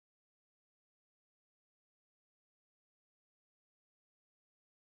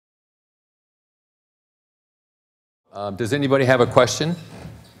Does anybody have a question?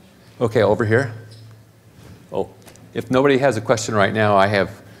 Okay, over here. Oh, if nobody has a question right now, I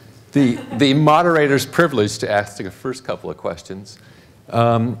have the moderator's privilege to ask the first couple of questions.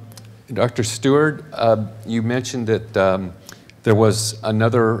 Dr. Steward, you mentioned that there was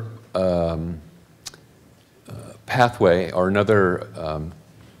another pathway or another,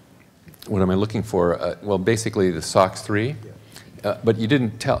 what am I looking for? Well, basically the SOX3, but you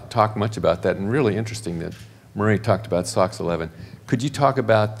didn't talk much about that, and really interesting that Murray talked about SOX11. Could you talk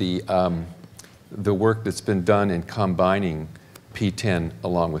about the work that's been done in combining P10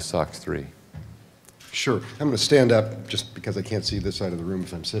 along with SOX3? Sure. I'm going to stand up just because I can't see this side of the room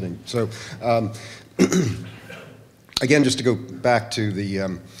if I'm sitting. So again, just to go back to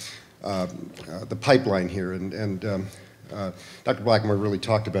the pipeline here, and Dr. Blackmore really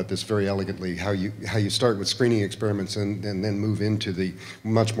talked about this very elegantly, how you start with screening experiments and then move into the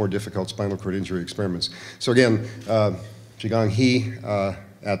much more difficult spinal cord injury experiments. So again, Jigang He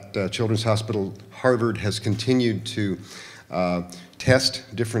at Children's Hospital Harvard has continued to test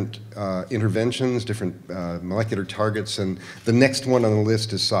different interventions, different molecular targets, and the next one on the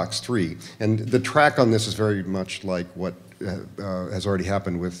list is SOX3. And the track on this is very much like what has already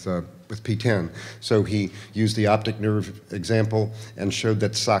happened with P10. So he used the optic nerve example and showed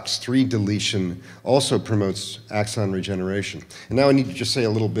that SOX3 deletion also promotes axon regeneration. And now I need to just say a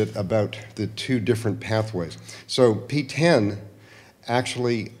little bit about the two different pathways. So P10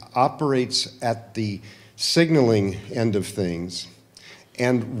 actually operates at the signaling end of things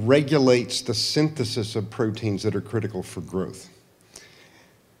and regulates the synthesis of proteins that are critical for growth.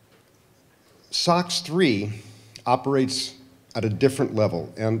 SOX3 operates at a different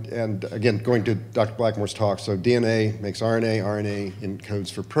level, and again, going to Dr. Blackmore's talk, so DNA makes RNA, RNA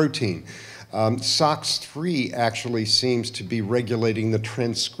encodes for protein. SOX3 actually seems to be regulating the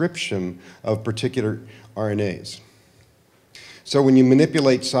transcription of particular RNAs. So when you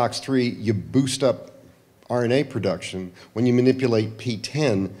manipulate SOX3, you boost up RNA production. When you manipulate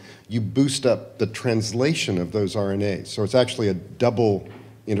P10, you boost up the translation of those RNAs. So it's actually a double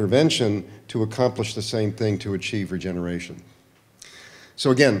intervention to accomplish the same thing, to achieve regeneration.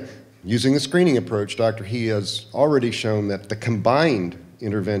 So again, using the screening approach, Dr. He has already shown that the combined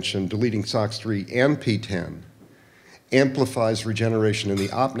intervention, deleting SOX3 and P10, amplifies regeneration in the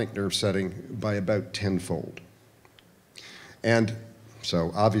optic nerve setting by about 10-fold. And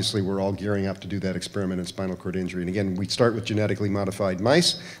so obviously we're all gearing up to do that experiment in spinal cord injury. And again, we start with genetically modified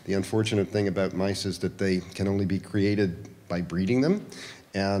mice. The unfortunate thing about mice is that they can only be created by breeding them.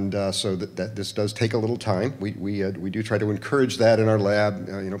 And so that this does take a little time. We do try to encourage that in our lab,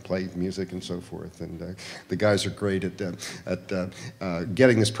 play music and so forth. And the guys are great at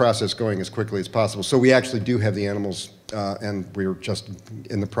getting this process going as quickly as possible. So we actually do have the animals, and we're just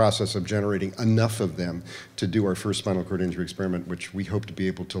in the process of generating enough of them to do our first spinal cord injury experiment, which we hope to be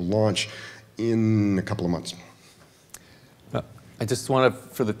able to launch in a couple of months. I just want to,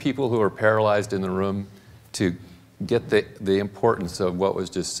 for the people who are paralyzed in the room, to get the importance of what was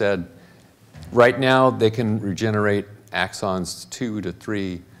just said. Right now, they can regenerate axons 2 to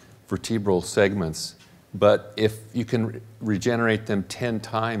 3 vertebral segments, but if you can regenerate them 10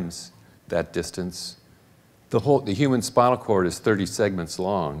 times that distance, the human spinal cord is 30 segments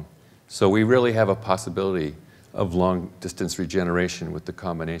long. So we really have a possibility of long-distance regeneration with the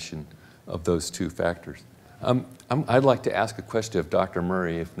combination of those two factors. I'd like to ask a question of Dr.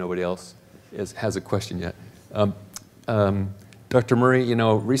 Murray, if nobody else has a question yet. Dr. Murray,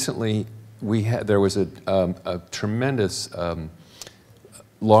 recently there was a tremendous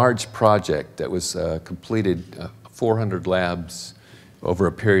large project that was completed, 400 labs over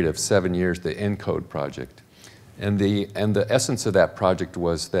a period of 7 years, the ENCODE project. And the essence of that project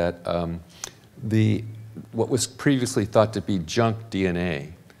was that what was previously thought to be junk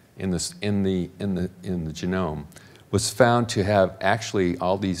DNA in the genome was found to have actually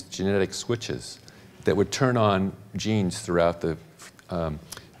all these genetic switches that would turn on genes throughout the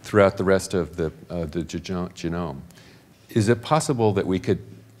rest of the genome. Is it possible that we could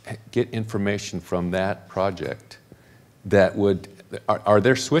get information from that project that would, are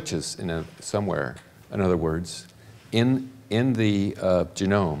there switches somewhere, in other words, in the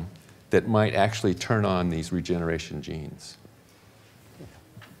genome that might actually turn on these regeneration genes?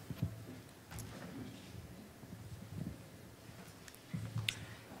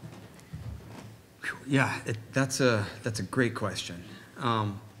 Yeah, that's a great question,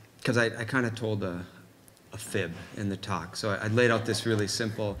 because I kind of told a fib in the talk. So I laid out this really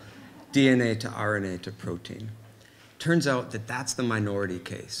simple DNA to RNA to protein. Turns out that that's the minority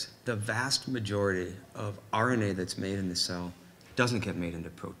case. The vast majority of RNA that's made in the cell doesn't get made into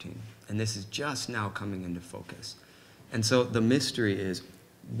protein, and this is just now coming into focus. And so the mystery is,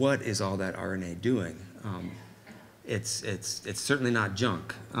 what is all that RNA doing? It's certainly not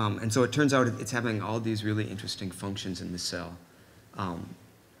junk. And so it turns out it's having all these really interesting functions in the cell. All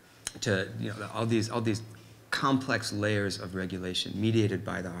these complex layers of regulation mediated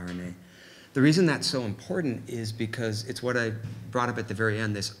by the RNA. The reason that's so important is because it's what I brought up at the very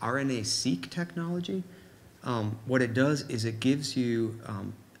end, this RNA-seq technology. What it does is it gives you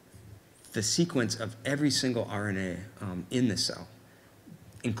the sequence of every single RNA in the cell,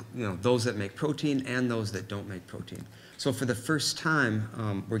 those that make protein and those that don't make protein. So for the first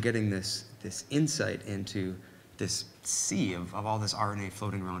time, we're getting this insight into this sea of all this RNA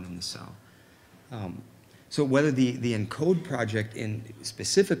floating around in the cell. So whether the ENCODE project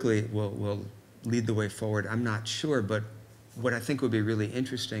specifically will lead the way forward, I'm not sure, but what I think would be really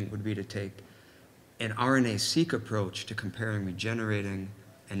interesting would be to take an RNA-seq approach to comparing regenerating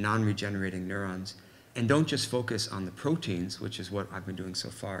and non-regenerating neurons, and don't just focus on the proteins, which is what I've been doing so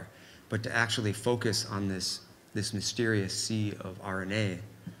far, but to actually focus on this mysterious sea of RNA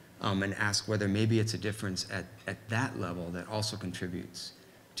and ask whether maybe it's a difference at that level that also contributes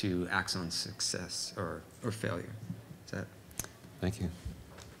to axon success or failure. Is that? Thank you.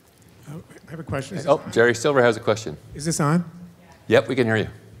 I have a question. Jerry Silver has a question. Is this on? Yep, we can hear you.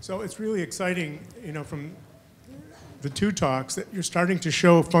 So it's really exciting, from the two talks that you're starting to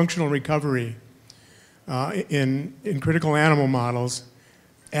show functional recovery in critical animal models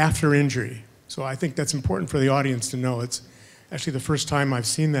after injury. So I think that's important for the audience to know. It's actually the first time I've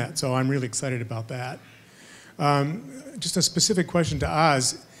seen that, so I'm really excited about that. Just a specific question to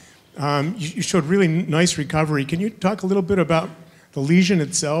Oz. You showed really nice recovery. Can you talk a little bit about the lesion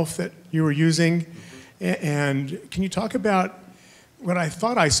itself that you were using? And can you talk about what I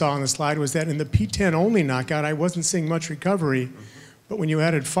thought I saw on the slide was that in the P10 only knockout, I wasn't seeing much recovery, but when you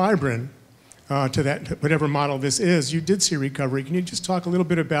added fibrin to that, whatever model this is, you did see recovery. Can you just talk a little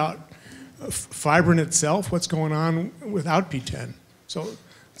bit about fibrin itself, what's going on without P10? So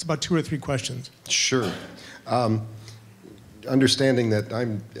it's about 2 or 3 questions. Sure. Understanding that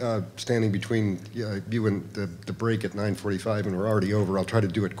I'm standing between you and the break at 9:45 and we're already over, I'll try to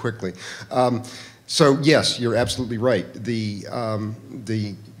do it quickly. So yes, you're absolutely right. The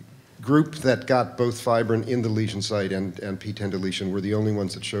group that got both fibrin in the lesion site and P10 deletion were the only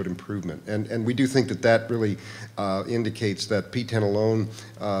ones that showed improvement. And we do think that really indicates that P10 alone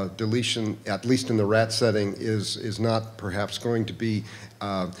deletion, at least in the rat setting, is not perhaps going to be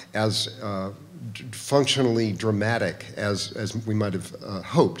as functionally dramatic as we might have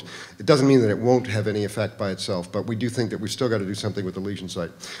hoped. It doesn't mean that it won't have any effect by itself, but we do think that we've still got to do something with the lesion site.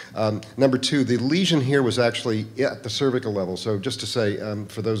 Number 2, the lesion here was actually at the cervical level. So just to say,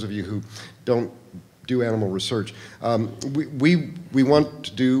 for those of you who don't do animal research, we want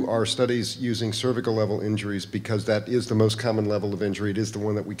to do our studies using cervical level injuries because that is the most common level of injury. It is the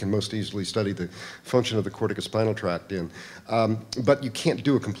one that we can most easily study the function of the corticospinal tract in. But you can't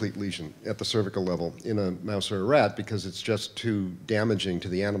do a complete lesion at the cervical level in a mouse or a rat because it's just too damaging to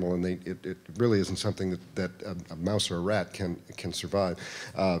the animal, and it really isn't something that a mouse or a rat can survive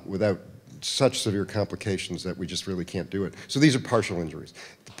without such severe complications that we just really can't do it. So these are partial injuries.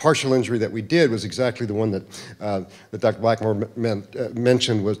 The partial injury that we did was exactly the one that Dr. Blackmore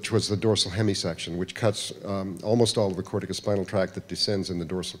mentioned, which was the dorsal hemisection, which cuts almost all of the corticospinal tract that descends in the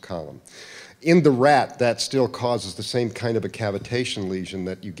dorsal column. In the rat, that still causes the same kind of a cavitation lesion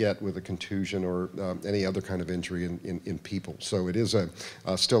that you get with a contusion or any other kind of injury in people. So it is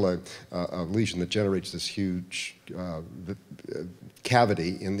still a lesion that generates this huge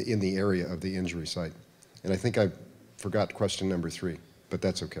cavity in the area of the injury site. And I think I forgot question number 3, but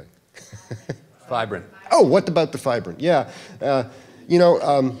that's okay. Fibrin. Oh, what about the fibrin? Yeah.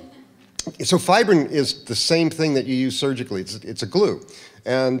 So fibrin is the same thing that you use surgically. It's a glue.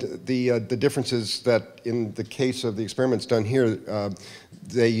 And the difference is that in the case of the experiments done here,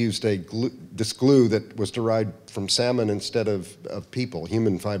 they used this glue that was derived from salmon instead of people,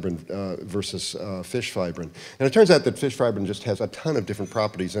 human fibrin versus fish fibrin. And it turns out that fish fibrin just has a ton of different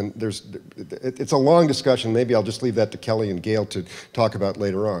properties, and it's a long discussion. Maybe I'll just leave that to Kelly and Gail to talk about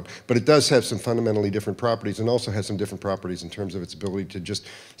later on. But it does have some fundamentally different properties, and also has some different properties in terms of its ability to just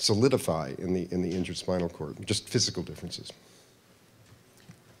solidify in the injured spinal cord, just physical differences.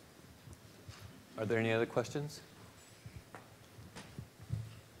 Are there any other questions?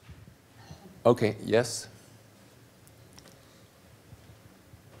 Okay, yes?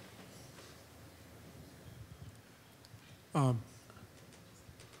 Is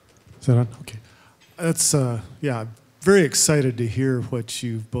that on? Okay. That's, yeah, very excited to hear what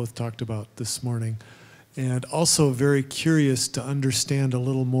you've both talked about this morning. And also very curious to understand a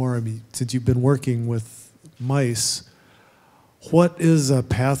little more, I mean, since you've been working with mice, what is a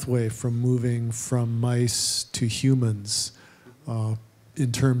pathway from moving from mice to humans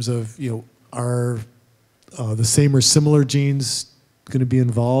in terms of, are the same or similar genes going to be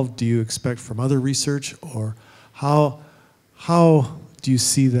involved? Do you expect from other research, or how do you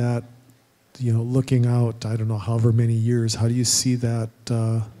see that, looking out, I don't know, however many years, how do you see that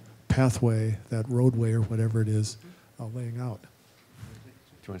pathway, that roadway or whatever it is, laying out? Do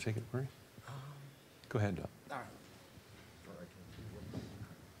you want to take it, Murray? Go ahead, Doc.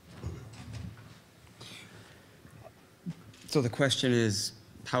 So the question is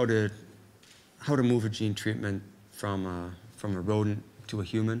how to move a gene treatment from a rodent to a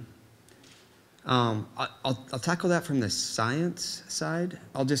human. I'll tackle that from the science side.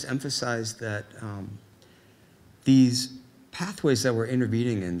 I'll just emphasize that these pathways that we're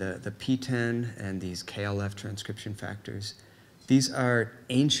intervening in, the P10 and these KLF transcription factors, these are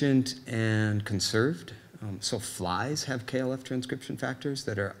ancient and conserved. So flies have KLF transcription factors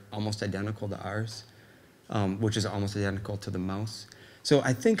that are almost identical to ours, which is almost identical to the mouse. So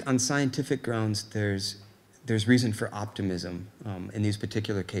I think on scientific grounds, there's reason for optimism in these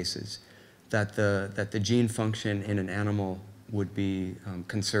particular cases, that the gene function in an animal would be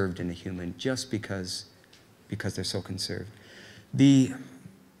conserved in a human just because they're so conserved. The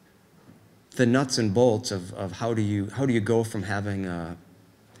nuts and bolts of how do you go from having a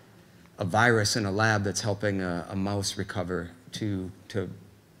virus in a lab that's helping a mouse recover to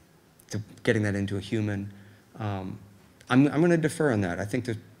getting that into a human. I'm going to defer on that. I think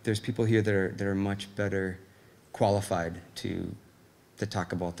that there's people here that are much better qualified to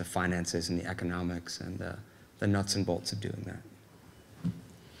talk about the finances and the economics and the nuts and bolts of doing that.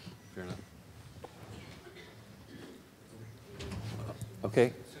 Fair enough.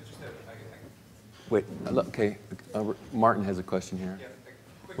 Okay. Wait, okay. Martin has a question here.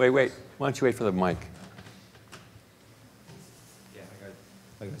 Wait. Why don't you wait for the mic? Yeah,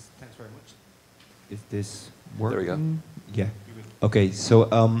 I got thanks very much. Is this working? There we go. Yeah. Okay, so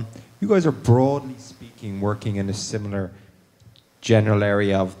you guys are broadly speaking working in a similar general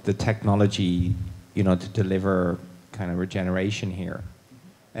area of the technology, to deliver kind of regeneration here.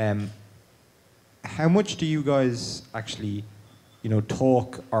 How much do you guys actually,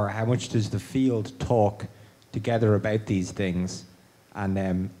 talk, or how much does the field talk together about these things?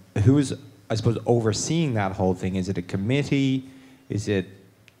 And who is, I suppose, overseeing that whole thing? Is it a committee? Is it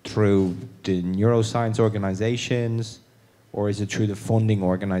through the neuroscience organizations? Or is it through the funding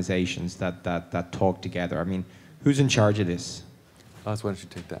organizations that talk together? I mean, who's in charge of this? Oz, why don't you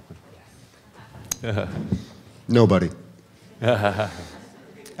take that one? Nobody.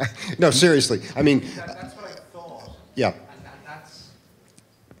 No, seriously. I mean, That's what I thought. yeah. And that's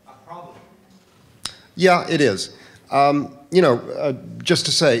a problem. Yeah, it is. Just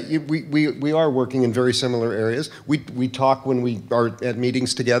to say, we are working in very similar areas. We talk when we are at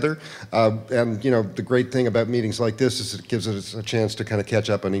meetings together, and the great thing about meetings like this is it gives us a chance to kind of catch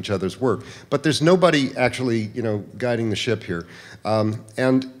up on each other's work. But there's nobody actually guiding the ship here,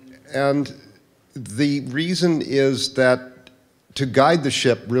 and the reason is that to guide the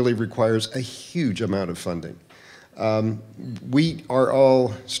ship really requires a huge amount of funding. We are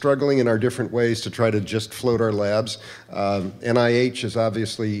all struggling in our different ways to try to just float our labs. NIH is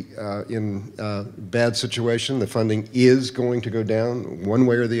obviously in a bad situation. The funding is going to go down one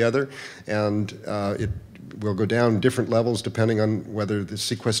way or the other, and it will go down different levels depending on whether the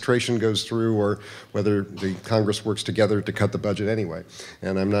sequestration goes through or whether the Congress works together to cut the budget anyway.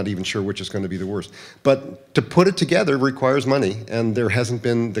 And I'm not even sure which is going to be the worst. But to put it together requires money, and there hasn't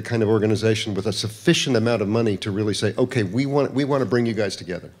been the kind of organization with a sufficient amount of money to really say, okay, we want to bring you guys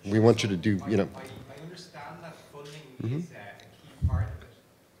together. We want you to do, I understand that funding is a key part of it,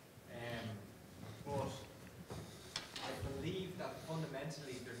 but I believe that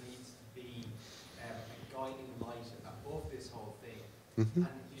fundamentally there needs to be a guiding light above this whole thing. And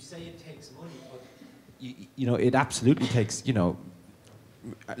you say it takes money, but it absolutely takes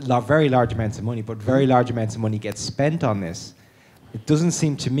very large amounts of money, but very large amounts of money get spent on this. It doesn't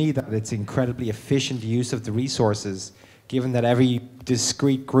seem to me that it's incredibly efficient use of the resources, given that every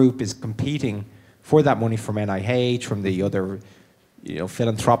discrete group is competing for that money from NIH, from the other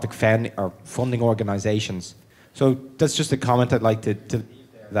philanthropic funding organizations. So that's just a comment I'd like to leave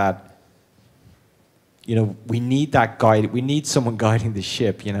there, that we need that guide. We need someone guiding the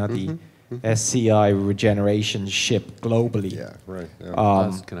ship. The SCI regeneration ship globally. yeah, right. Yeah.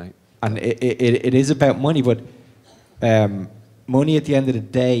 Oz, can I? And it is about money, but money at the end of the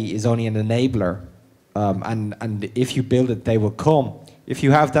day is only an enabler. And if you build it, they will come. If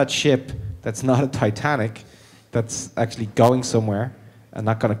you have that ship that's not a Titanic, that's actually going somewhere and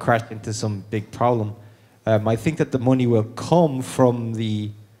not going to crash into some big problem, I think that the money will come from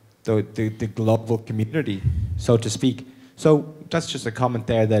the global community, so to speak. So that's just a comment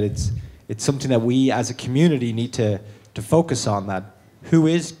there, that it's something that we as a community need to focus on. That who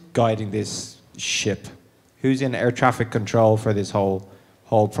is guiding this ship? Who's in air traffic control for this whole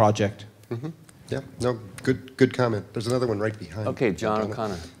project? Mm-hmm. Yeah, no, good comment. There's another one right behind. Okay, John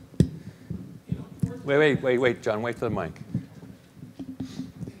O'Connor. Wait, John, wait for the mic.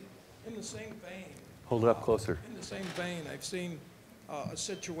 In the same vein. Hold it up closer. In the same vein, I've seen a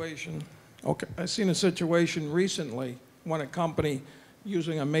situation. Okay, I've seen a situation recently when a company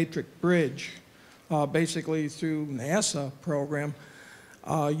using a matrix bridge, basically through NASA program,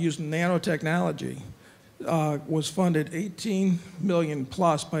 using nanotechnology, was funded 18 million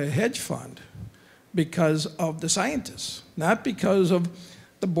plus by a hedge fund because of the scientists, not because of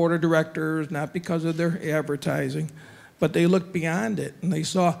the board of directors, not because of their advertising, but they looked beyond it and they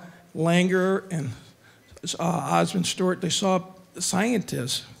saw Langer and Oswald Steward. They saw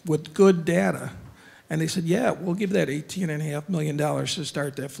scientists with good data, and they said, yeah, we'll give that $18.5 million to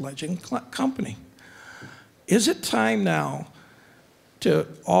start that fledgling company. Is it time now to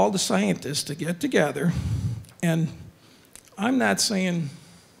all the scientists to get together? And I'm not saying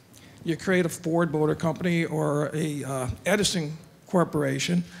you create a Ford Motor Company or a Edison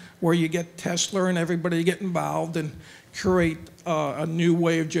Corporation where you get Tesla and everybody get involved and create a new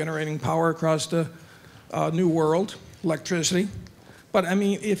way of generating power across the new world, electricity. But I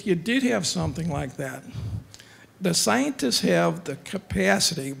mean, if you did have something like that, the scientists have the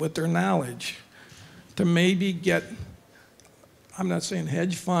capacity with their knowledge to maybe get, I'm not saying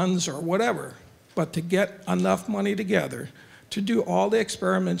hedge funds or whatever, but to get enough money together to do all the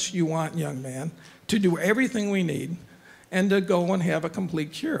experiments you want, young man, to do everything we need, and to go and have a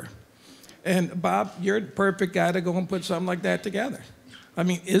complete cure. And Bob, you're the perfect guy to go and put something like that together. I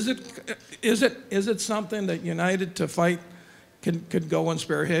mean, is it something that United to Fight could go and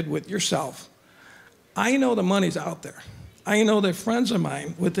spearhead with yourself? I know the money's out there. I know that friends of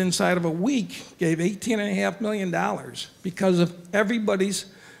mine, within inside of a week, gave $18.5 million because of everybody's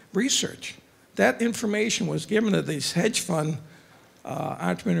research. That information was given to these hedge fund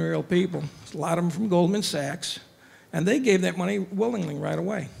entrepreneurial people, a lot of them from Goldman Sachs, and they gave that money willingly right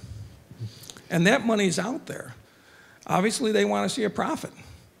away. And that money's out there. Obviously, they want to see a profit,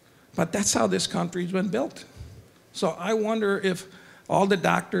 but that's how this country's been built. So I wonder if all the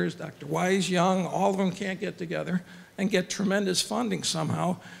doctors, Dr. Wise, Young, all of them can't get together and get tremendous funding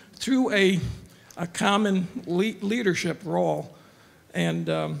somehow through a common leadership role. And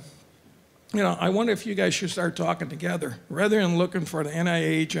you know, I wonder if you guys should start talking together rather than looking for the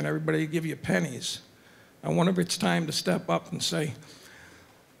NIH and everybody to give you pennies. I wonder if it's time to step up and say,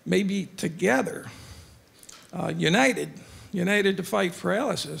 maybe together, united to fight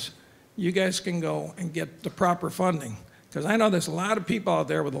paralysis, you guys can go and get the proper funding. Because I know there's a lot of people out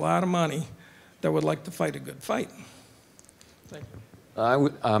there with a lot of money that would like to fight a good fight. Thank you. I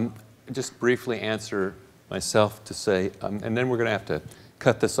would just briefly answer myself to say, and then we're going to have to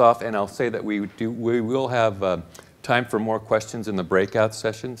cut this off, and I'll say that we will have time for more questions in the breakout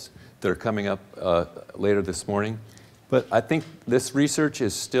sessions that are coming up later this morning. But I think this research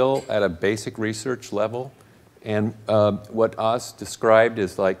is still at a basic research level, and what Oz described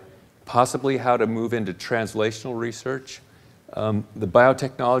is like possibly how to move into translational research. The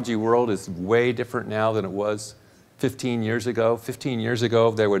biotechnology world is way different now than it was 15 years ago. 15 years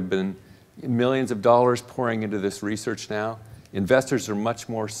ago, there would have been millions of dollars pouring into this research now. Investors are much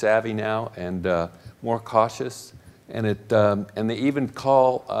more savvy now and more cautious, and they even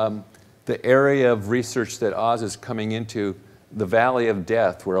call the area of research that Oz is coming into the valley of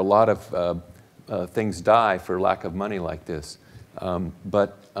death, where a lot of things die for lack of money like this.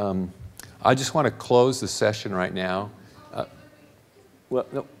 I just want to close the session right now. We're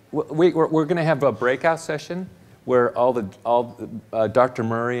going to have a breakout session where Dr.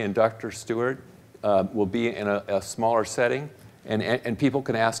 Murray and Dr. Steward will be in a smaller setting, and people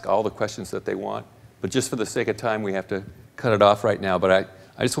can ask all the questions that they want. But just for the sake of time, we have to cut it off right now. But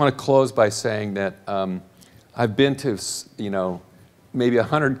I just want to close by saying that I've been to, maybe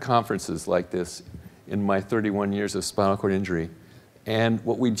 100 conferences like this in my 31 years of spinal cord injury. And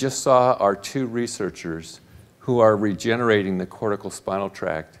what we just saw are two researchers who are regenerating the cortical spinal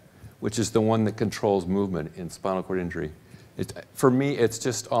tract, which is the one that controls movement in spinal cord injury. For me, it's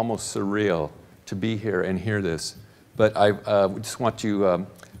just almost surreal to be here and hear this. But I just want you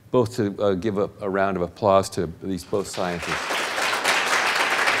both to give a round of applause to these both scientists.